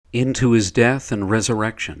into his death and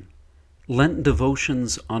resurrection. Lenten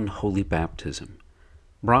Devotions on Holy Baptism.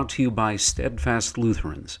 Brought to you by Steadfast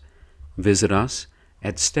Lutherans. Visit us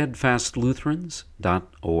at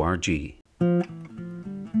steadfastlutherans.org.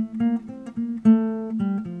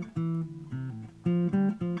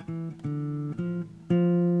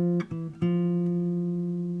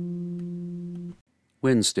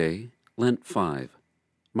 Wednesday, Lent 5,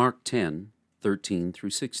 Mark 10, 13 through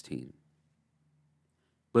 16.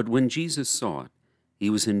 But when Jesus saw it, he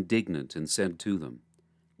was indignant and said to them,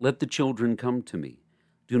 "Let the children come to me.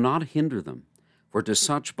 Do not hinder them, for to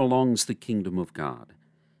such belongs the kingdom of God.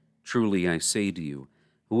 Truly I say to you,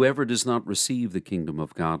 whoever does not receive the kingdom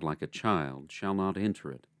of God like a child shall not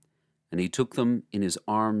enter it." And he took them in his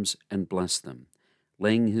arms and blessed them,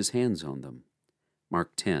 laying his hands on them.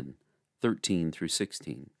 Mark 10, 13 through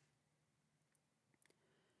 16.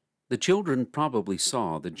 The children probably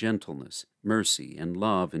saw the gentleness, mercy, and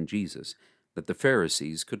love in Jesus that the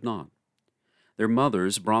Pharisees could not. Their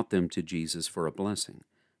mothers brought them to Jesus for a blessing,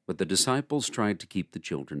 but the disciples tried to keep the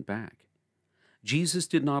children back. Jesus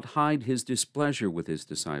did not hide his displeasure with his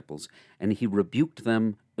disciples, and he rebuked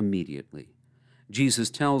them immediately. Jesus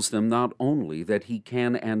tells them not only that he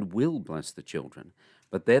can and will bless the children,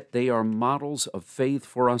 but that they are models of faith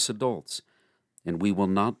for us adults, and we will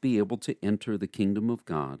not be able to enter the kingdom of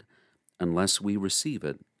God unless we receive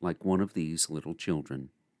it like one of these little children.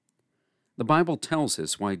 The Bible tells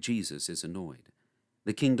us why Jesus is annoyed.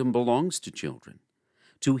 The kingdom belongs to children.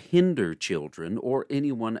 To hinder children or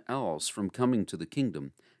anyone else from coming to the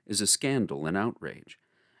kingdom is a scandal and outrage,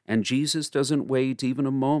 and Jesus doesn't wait even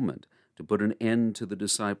a moment to put an end to the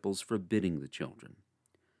disciples forbidding the children.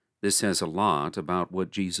 This says a lot about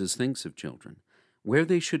what Jesus thinks of children, where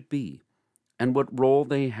they should be, and what role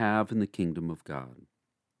they have in the kingdom of God.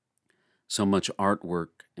 So much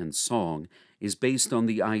artwork and song is based on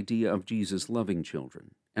the idea of Jesus loving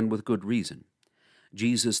children, and with good reason.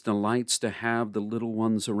 Jesus delights to have the little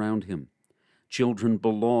ones around him. Children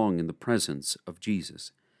belong in the presence of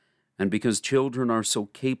Jesus. And because children are so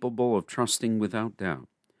capable of trusting without doubt,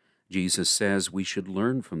 Jesus says we should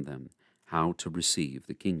learn from them how to receive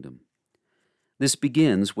the kingdom. This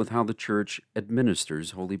begins with how the Church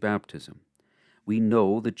administers holy baptism. We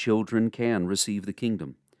know that children can receive the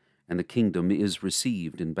kingdom, and the kingdom is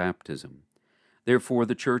received in baptism. Therefore,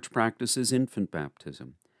 the Church practices infant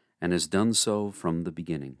baptism, and has done so from the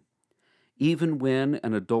beginning. Even when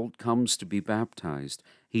an adult comes to be baptized,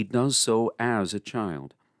 he does so as a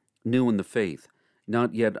child, new in the faith,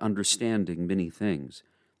 not yet understanding many things,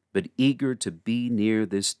 but eager to be near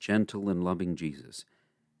this gentle and loving Jesus,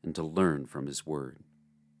 and to learn from his word.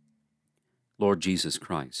 Lord Jesus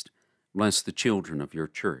Christ, bless the children of your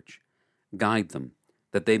church. Guide them,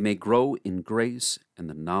 that they may grow in grace and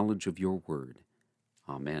the knowledge of your word.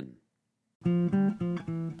 Amen.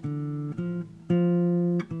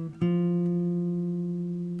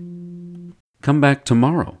 Come back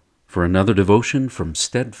tomorrow for another devotion from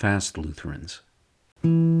Steadfast Lutherans.